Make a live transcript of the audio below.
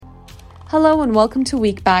Hello and welcome to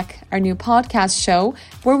Week Back, our new podcast show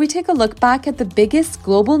where we take a look back at the biggest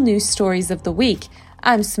global news stories of the week.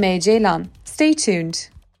 I'm Sümeyye Ceylan. Stay tuned.